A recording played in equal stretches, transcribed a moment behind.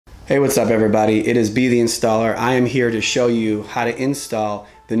Hey, what's up everybody? It is B the Installer. I am here to show you how to install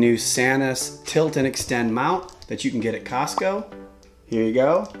the new Sanus tilt and extend mount that you can get at Costco. Here you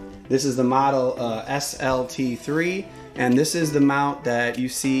go. This is the model SLT3, and this is the mount that you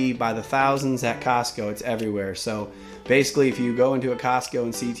see by the thousands at Costco. It's everywhere. So basically, if you go into a Costco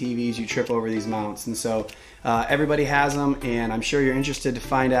and see TVs, you trip over these mounts. And so everybody has them, and I'm sure you're interested to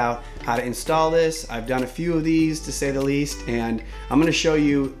find out how to install this. I've done a few of these, to say the least, and I'm going to show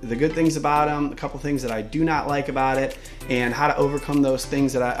you the good things about them, a couple things that I do not like about it, and how to overcome those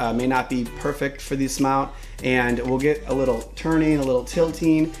things that may not be perfect for this mount. And we'll get a little turning, a little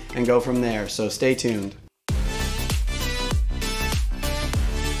tilting, and go from there. So stay tuned.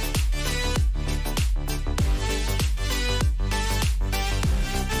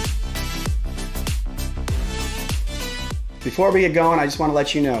 Before we get going, I just want to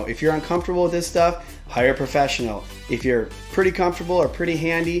let you know, if you're uncomfortable with this stuff, hire a professional. If you're pretty comfortable or pretty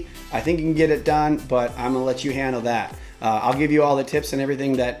handy, I think you can get it done, but I'm going to let you handle that. I'll give you all the tips and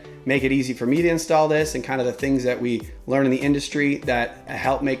everything that make it easy for me to install this, and kind of the things that we learn in the industry that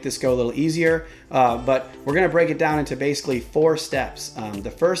help make this go a little easier. But we're going to break it down into basically 4 steps.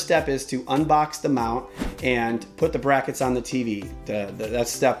 The first step is to unbox the mount and put the brackets on the TV.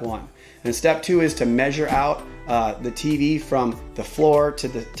 That's step 1. And step 2 is to measure out the TV from the floor to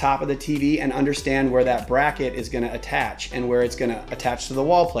the top of the TV and understand where that bracket is going to attach and where it's going to attach to the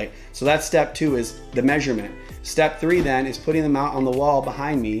wall plate. So that's step 2, is the measurement. Step 3 then is putting the mount on the wall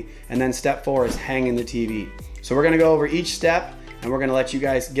behind me, and then step 4 is hanging the TV. So we're going to go over each step, and we're going to let you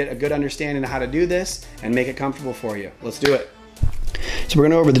guys get a good understanding of how to do this and make it comfortable for you. Let's do it. So we're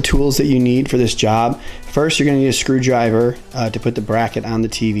going to go over the tools that you need for this job. First, you're going to need a screwdriver to put the bracket on the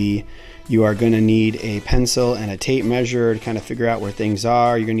TV. You are going to need a pencil and a tape measure to kind of figure out where things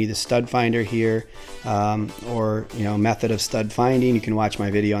are. You're going to need a stud finder here, or method of stud finding. You can watch my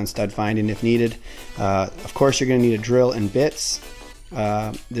video on stud finding if needed. Of course, you're going to need a drill and bits.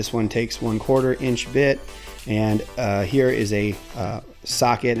 This one takes 1/4 inch bit, and here is a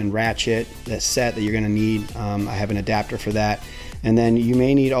socket and ratchet set that you're going to need. I have an adapter for that, and then you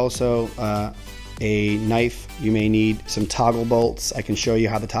may need also a knife. You may need some toggle bolts. I can show you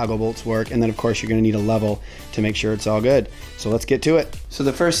how the toggle bolts work, and then of course you're going to need a level to make sure it's all good. So let's get to it. So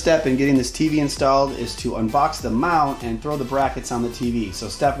the first step in getting this TV installed is to unbox the mount and throw the brackets on the TV. So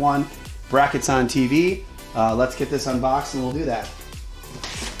step 1, brackets on TV. Let's get this unboxed and we'll do that.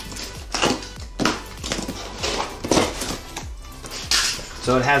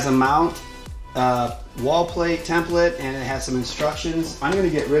 So it has a mount, wall plate template, and it has some instructions. I'm going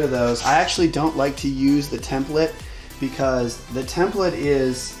to get rid of those. I actually don't like to use the template because the template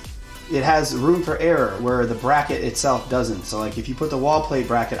it has room for error where the bracket itself doesn't. So like if you put the wall plate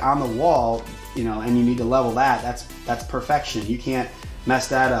bracket on the wall, and you need to level that's perfection. You can't mess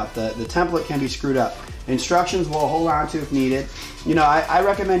that up. The template can be screwed up. Instructions we'll hold on to if needed. I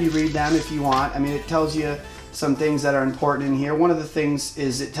recommend you read them if you want. I mean, it tells you some things that are important in here. One of the things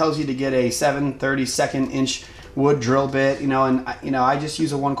is it tells you to get a 7/32 inch wood drill bit, and I just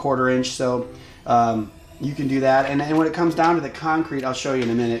use a 1/4 inch, so you can do that. And when it comes down to the concrete, I'll show you in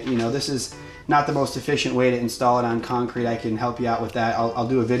a minute. This is not the most efficient way to install it on concrete. I can help you out with that. I'll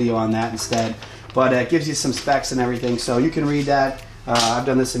do a video on that instead. But it gives you some specs and everything, so you can read that. I've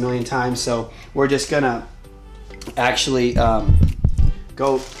done this a million times, so we're just gonna actually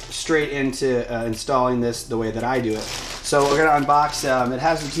go straight into installing this the way that I do it. So we're going to unbox. It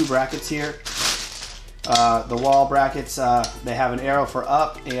has the 2 brackets here. The wall brackets, they have an arrow for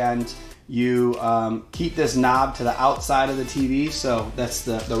up, and you keep this knob to the outside of the TV. So that's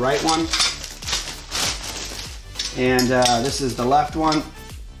the right one. And this is the left one.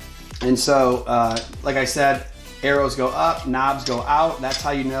 And so, like I said, arrows go up, knobs go out. That's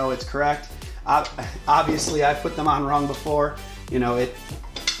how you know it's correct. Obviously, I've put them on wrong before.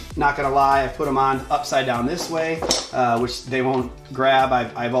 Not gonna lie, I put them on upside down this way, which they won't grab.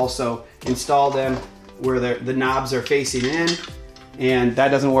 I've also installed them where the knobs are facing in, and that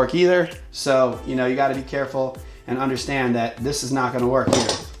doesn't work either. So, you gotta be careful and understand that this is not gonna work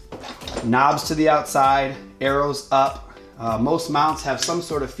here. Knobs to the outside, arrows up. Most mounts have some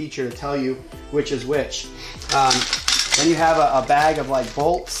sort of feature to tell you which is which. Then you have a bag of like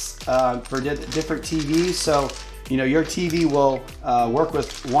bolts for different TVs. So, your TV will work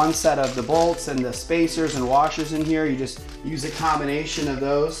with one set of the bolts and the spacers and washers in here. You just use a combination of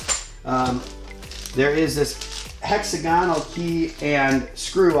those. There is this hexagonal key and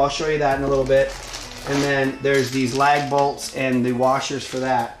screw. I'll show you that in a little bit. And then there's these lag bolts and the washers for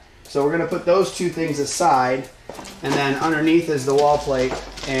that. So we're going to put those 2 things aside. And then underneath is the wall plate.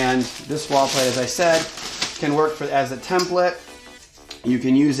 And this wall plate, as I said, can work as a template. you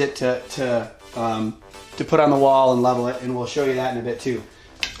can use it to put on the wall and level it, and we'll show you that in a bit too.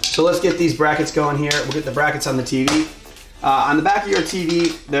 So let's get these brackets going here. We'll get the brackets on the TV. On the back of your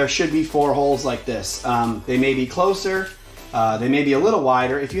TV, there should be 4 holes like this. They may be closer, they may be a little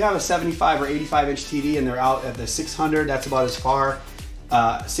wider. If you have a 75 or 85 inch TV and they're out at the 600, that's about as far.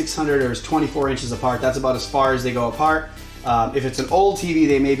 600 or 24 inches apart, that's about as far as they go apart. If it's an old TV,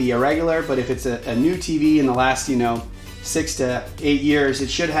 they may be irregular, but if it's a new TV in the last, 6 to 8 years, it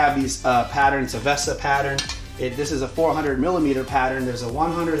should have these patterns. It's a VESA pattern. This is a 400 millimeter pattern. There's a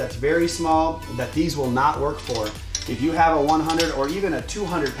 100 that's very small that these will not work for. If you have a 100 or even a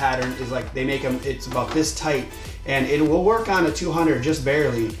 200 pattern, is like they make them, it's about this tight, and it will work on a 200 just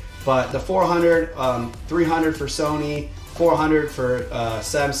barely, but the 400, 300 for Sony, 400 for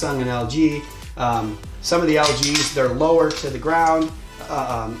Samsung and LG. Some of the LGs, they're lower to the ground,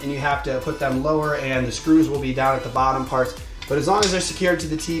 and you have to put them lower, and the screws will be down at the bottom parts. But as long as they're secured to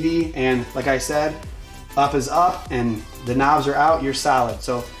the TV, and like I said, up is up and the knobs are out, you're solid.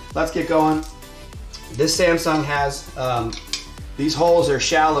 So let's get going. This Samsung has, these holes are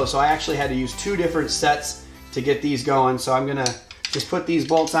shallow, so I actually had to use 2 different sets to get these going. So I'm gonna just put these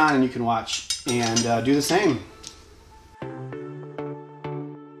bolts on and you can watch and do the same.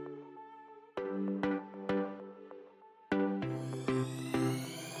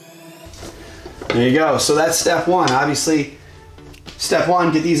 There you go. So that's step 1. Obviously, step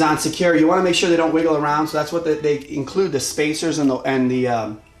 1, get these on secure. You want to make sure they don't wiggle around. So that's what they include, the spacers and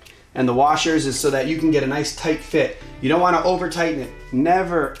the washers, is so that you can get a nice tight fit. You don't want to over tighten it.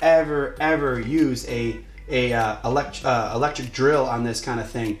 Never, ever, ever use a electric drill on this kind of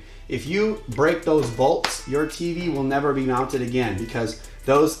thing. If you break those bolts, your TV will never be mounted again, because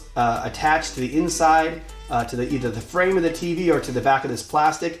those attach to the inside, to either the frame of the TV or to the back of this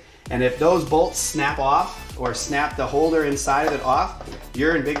plastic. And if those bolts snap off or snap the holder inside of it off,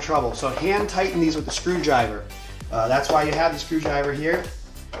 you're in big trouble. So hand tighten these with the screwdriver. That's why you have the screwdriver here.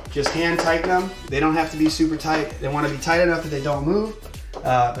 Just hand tighten them. They don't have to be super tight. They want to be tight enough that they don't move.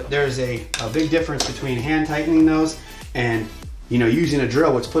 But there's a big difference between hand tightening those and using a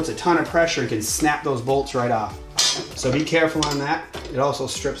drill, which puts a ton of pressure and can snap those bolts right off. So be careful on that. It also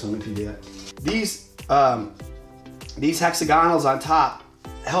strips them if you do that. These hexagonals on top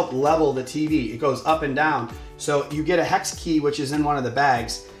help level the TV. It goes up and down. So you get a hex key, which is in one of the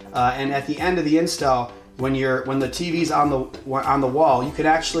bags, and at the end of the install, when the TV's on the wall, you could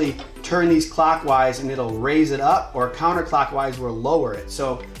actually turn these clockwise and it'll raise it up, or counterclockwise will lower it.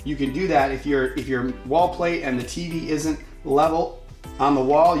 So you can do that if your wall plate and the TV isn't level on the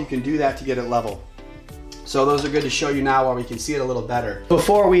wall. You can do that to get it level. So those are good to show you now while we can see it a little better.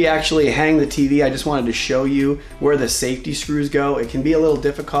 Before we actually hang the TV, I just wanted to show you where the safety screws go. It can be a little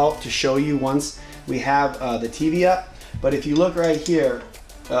difficult to show you once we have the TV up, but if you look right here,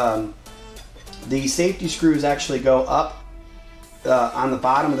 the safety screws actually go up on the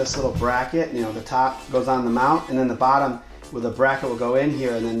bottom of this little bracket. The top goes on the mount, and then the bottom with the bracket will go in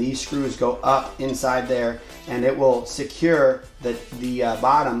here, and then these screws go up inside there, and it will secure the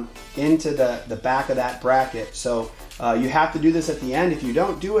bottom into the back of that bracket. So you have to do this at the end. If you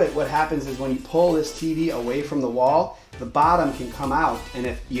don't do it, what happens is when you pull this TV away from the wall, the bottom can come out, and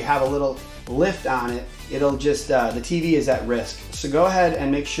if you have a little lift on it, it'll just, the TV is at risk. So go ahead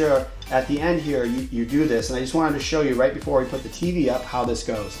and make sure at the end here you do this, and I just wanted to show you right before we put the TV up how this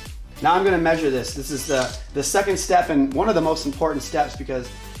goes. Now I'm going to measure this. This is the second step, and one of the most important steps, because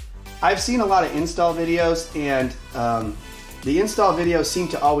I've seen a lot of install videos, and the install videos seem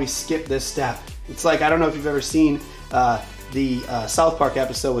to always skip this step. It's like, I don't know if you've ever seen the South Park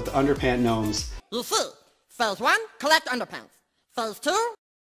episode with the underpant gnomes. You see, phase 1, collect underpants. Phase 2,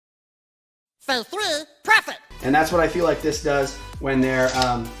 phase 3, profit. And that's what I feel like this does when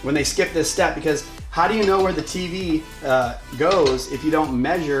they skip this step, because how do you know where the TV goes if you don't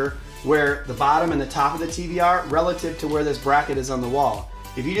measure where the bottom and the top of the TV are relative to where this bracket is on the wall?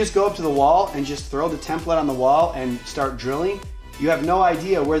 If you just go up to the wall and just throw the template on the wall and start drilling, you have no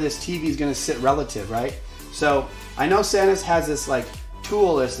idea where this TV is going to sit relative, right? So I know Sanus has this like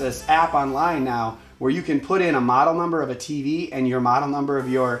tool, this app online now, where you can put in a model number of a TV and your model number of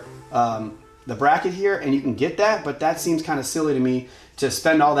your the bracket here, and you can get that, but that seems kind of silly to me to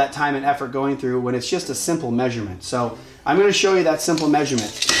spend all that time and effort going through when it's just a simple measurement. So I'm going to show you that simple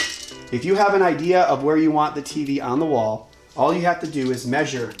measurement. If you have an idea of where you want the TV on the wall, all you have to do is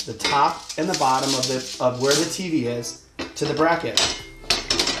measure the top and the bottom of where the TV is to the bracket.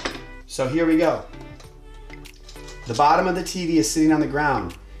 So here we go. The bottom of the TV is sitting on the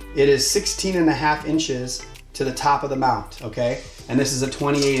ground. It is 16.5 inches to the top of the mount, okay? And this is a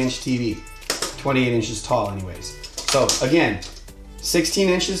 28-inch TV. 28 inches tall anyways. So again, 16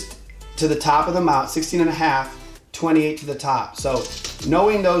 inches to the top of the mount, 16 and a half, 28 to the top. So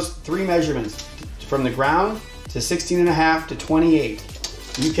knowing those three measurements from the ground to 16 and a half to 28,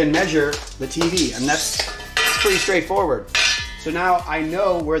 you can measure the TV, and that's pretty straightforward. So now I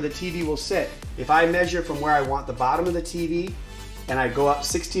know where the TV will sit. If I measure from where I want the bottom of the TV and I go up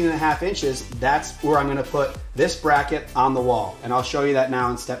 16 and a half inches, that's where I'm gonna put this bracket on the wall. And I'll show you that now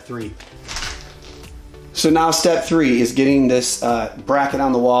in step 3. So now step 3 is getting this bracket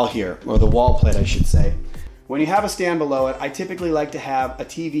on the wall here, or the wall plate I should say. When you have a stand below it, I typically like to have a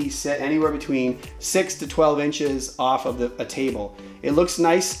TV sit anywhere between 6 to 12 inches off of a table. It looks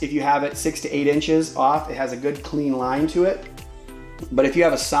nice if you have it 6 to 8 inches off. It has a good clean line to it. But if you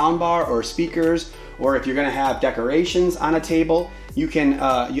have a sound bar or speakers, or if you're gonna have decorations on a table, you can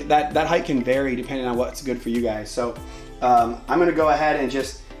that height can vary depending on what's good for you guys. So I'm gonna go ahead and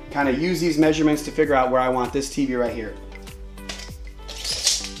just kind of use these measurements to figure out where I want this TV right here.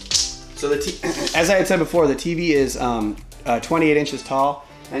 So as I had said before, the TV is 28 inches tall,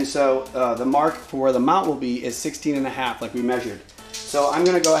 and so the mark for where the mount will be is 16 and a half, like we measured. So I'm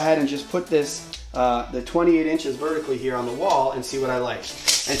gonna go ahead and just put this, the 28 inches vertically here on the wall and see what I like.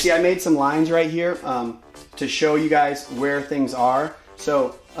 And see, I made some lines right here to show you guys where things are.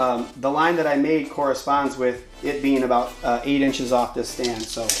 So the line that I made corresponds with it being about 8 inches off this stand.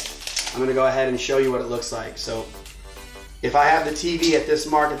 So I'm gonna go ahead and show you what it looks like. So if I have the TV at this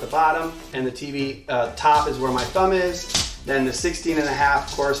mark at the bottom and the TV top is where my thumb is, then the 16 and a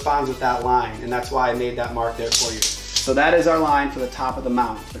half corresponds with that line, and that's why I made that mark there for you. So that is our line for the top of the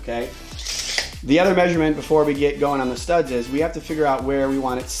mount, okay? The other measurement before we get going on the studs is we have to figure out where we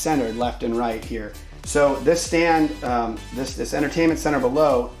want it centered, left and right here. So this stand, this entertainment center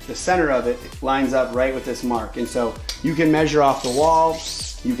below, the center of it lines up right with this mark. And so you can measure off the wall,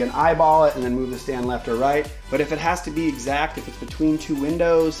 you can eyeball it and then move the stand left or right. But if it has to be exact, if it's between two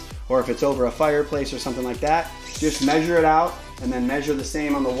windows or if it's over a fireplace or something like that, just measure it out and then measure the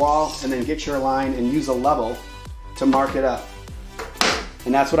same on the wall and then get your line and use a level to mark it up.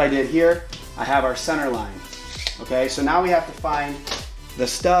 And that's what I did here. I have our center line. Okay, so now we have to find the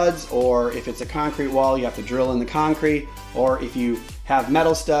studs, or if it's a concrete wall, you have to drill in the concrete, or if you have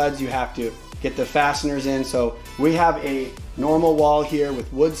metal studs, you have to get the fasteners in. So we have a normal wall here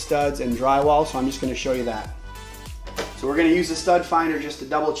with wood studs and drywall, so I'm just going to show you that. So we're going to use the stud finder just to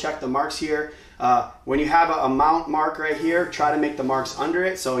double check the marks here. When you have a mount mark right here, try to make the marks under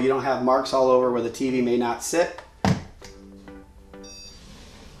it so you don't have marks all over where the TV may not sit.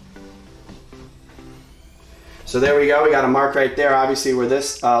 So there we go, we got a mark right there, obviously where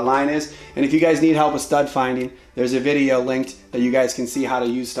this line is. And if you guys need help with stud finding, there's a video linked that you guys can see how to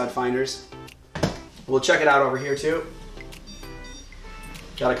use stud finders. We'll check it out over here too.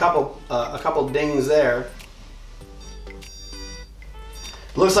 Got a couple dings there.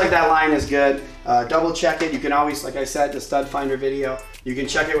 Looks like that line is good. Double check it. You can always, like I said, the stud finder video, you can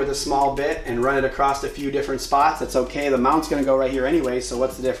check it with a small bit and run it across a few different spots. That's okay. The mount's gonna go right here anyway, so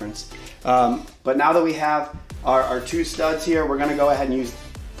what's the difference? But now that we have our two studs here, we're gonna go ahead and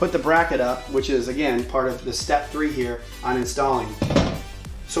put the bracket up, which is again part of the step 3 here on installing.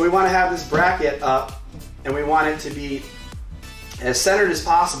 So we wanna have this bracket up and we want it to be as centered as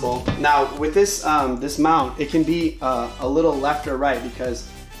possible. Now with this, this mount, it can be a little left or right because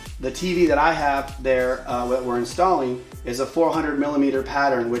the TV that I have there that we're installing is a 400 millimeter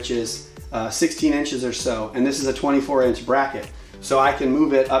pattern, which is 16 inches or so, and this is a 24-inch bracket. So I can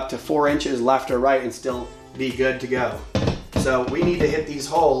move it up to 4 inches left or right and still be good to go. So we need to hit these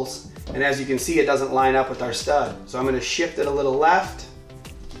holes, and as you can see, it doesn't line up with our stud. So I'm gonna shift it a little left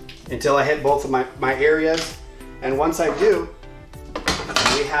until I hit both of my areas. And once I do,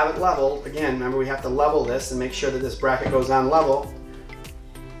 we have it leveled. Again, remember we have to level this and make sure that this bracket goes on level.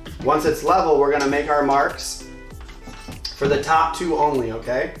 Once it's level, we're gonna make our marks for the top 2 only,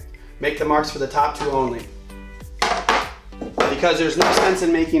 okay? Make the marks for the top 2 only. Because there's no sense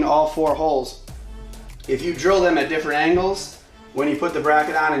in making all 4 holes. If you drill them at different angles, when you put the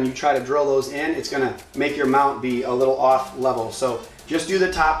bracket on and you try to drill those in, it's gonna make your mount be a little off level. So just do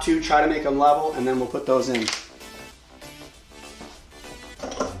the top 2, try to make them level, and then we'll put those in.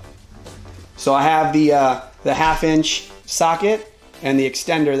 So I have the 1/2-inch socket and the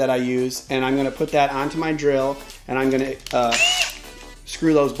extender that I use, and I'm gonna put that onto my drill, and I'm gonna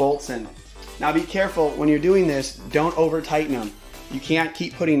screw those bolts in. Now be careful when you're doing this, don't over tighten them. You can't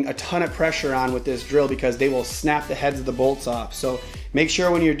keep putting a ton of pressure on with this drill because they will snap the heads of the bolts off. So make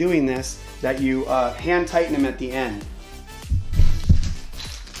sure when you're doing this that you hand tighten them at the end.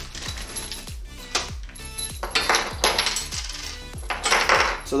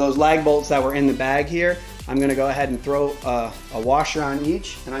 So those lag bolts that were in the bag here, I'm gonna go ahead and throw a washer on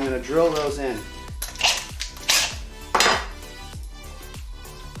each, and I'm gonna drill those in.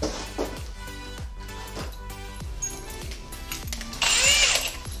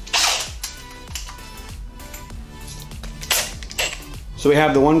 So we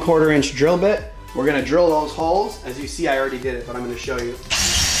have the 1/4 inch drill bit. We're gonna drill those holes. As you see, I already did it, but I'm gonna show you.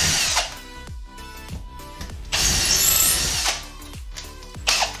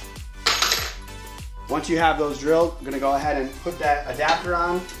 Once you have those drilled, I'm gonna go ahead and put that adapter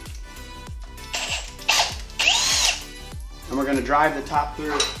on. And we're gonna drive the top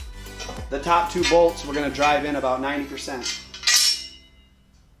through. The top 2 bolts, we're gonna drive in about 90%.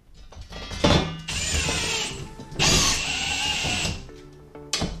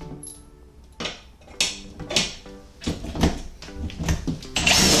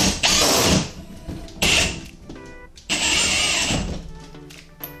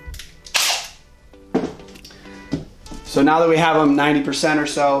 So now that we have them 90% or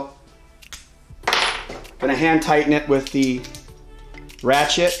so, I'm gonna hand tighten it with the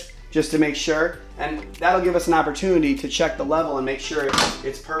ratchet just to make sure, and that'll give us an opportunity to check the level and make sure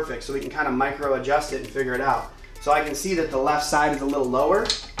it's perfect, so we can kind of micro adjust it and figure it out. So I can see that the left side is a little lower,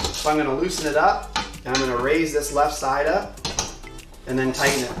 so I'm gonna loosen it up, and I'm gonna raise this left side up and then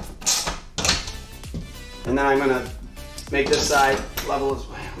tighten it. And then I'm gonna make this side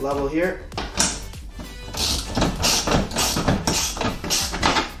level here.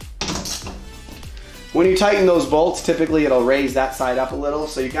 When you tighten those bolts, typically it'll raise that side up a little,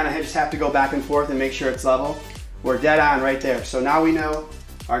 so you kind of just have to go back and forth and make sure it's level. We're dead on right there. So now we know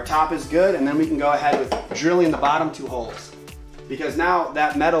our top is good, and then we can go ahead with drilling the bottom 2 holes. Because now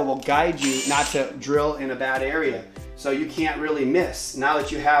that metal will guide you not to drill in a bad area, so you can't really miss. Now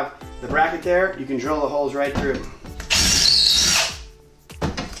that you have the bracket there, you can drill the holes right through.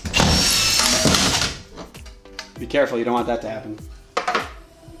 Be careful, you don't want that to happen.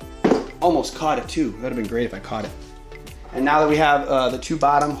 Almost caught it too. That would have been great if I caught it. And now that we have the 2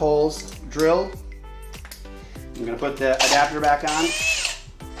 bottom holes drilled, I'm gonna put the adapter back on,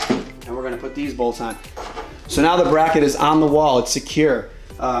 and we're gonna put these bolts on. So now the bracket is on the wall, it's secure.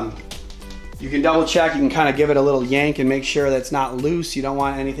 You can double check, you can kind of give it a little yank and make sure that it's not loose. You don't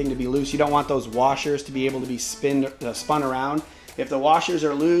want anything to be loose. You don't want those washers to be able to be spun around. If the washers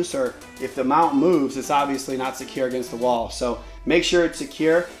are loose or if the mount moves, it's obviously not secure against the wall. So make sure it's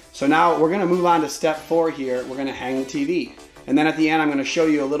secure. So now we're gonna move on to step 4 here. We're gonna hang the TV. And then at the end, I'm gonna show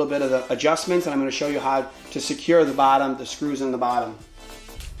you a little bit of the adjustments, and I'm gonna show you how to secure the bottom, the screws in the bottom.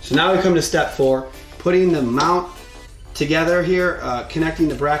 So now we come to step 4, putting the mount together here, connecting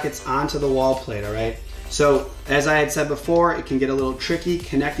the brackets onto the wall plate, all right? So as I had said before, it can get a little tricky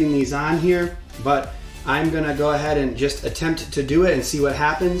connecting these on here, but I'm gonna go ahead and just attempt to do it and see what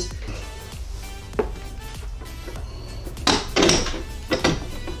happens.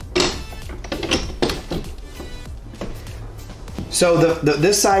 So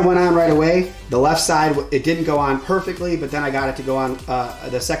this side went on right away. The left side, it didn't go on perfectly, but then I got it to go on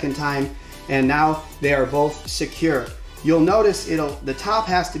the second time, and now they are both secure. You'll notice the top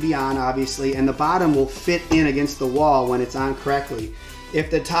has to be on, obviously, and the bottom will fit in against the wall when it's on correctly. If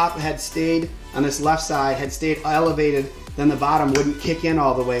the top had stayed on this left side, had stayed elevated, then the bottom wouldn't kick in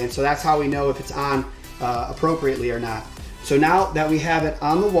all the way, and so that's how we know if it's on appropriately or not. So now that we have it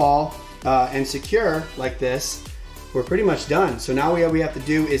on the wall and secure like this, we're pretty much done. So now what we have to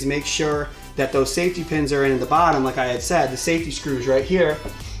do is make sure that those safety pins are in the bottom, like I had said, the safety screws right here,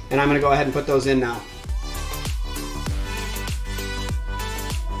 and I'm gonna go ahead and put those in now.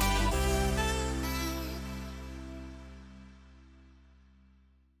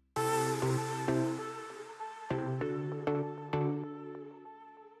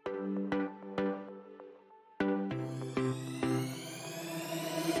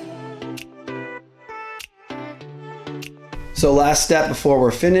 So last step before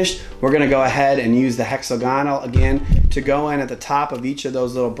we're finished, we're gonna go ahead and use the hexagonal again to go in at the top of each of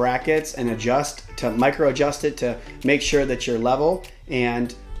those little brackets and micro adjust it to make sure that you're level.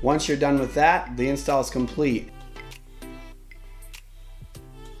 And once you're done with that, the install is complete.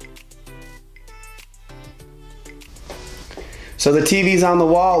 So the TV's on the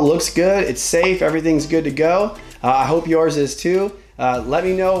wall, looks good, it's safe, everything's good to go. I hope yours is too. Let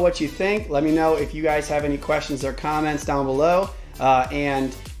me know what you think. Let me know if you guys have any questions or comments down below.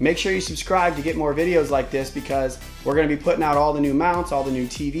 And make sure you subscribe to get more videos like this, because we're going to be putting out all the new mounts, all the new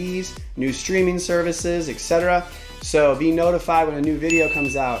TVs, new streaming services, etc. So be notified when a new video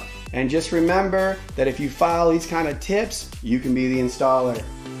comes out. And just remember that if you follow these kind of tips, you can be the installer.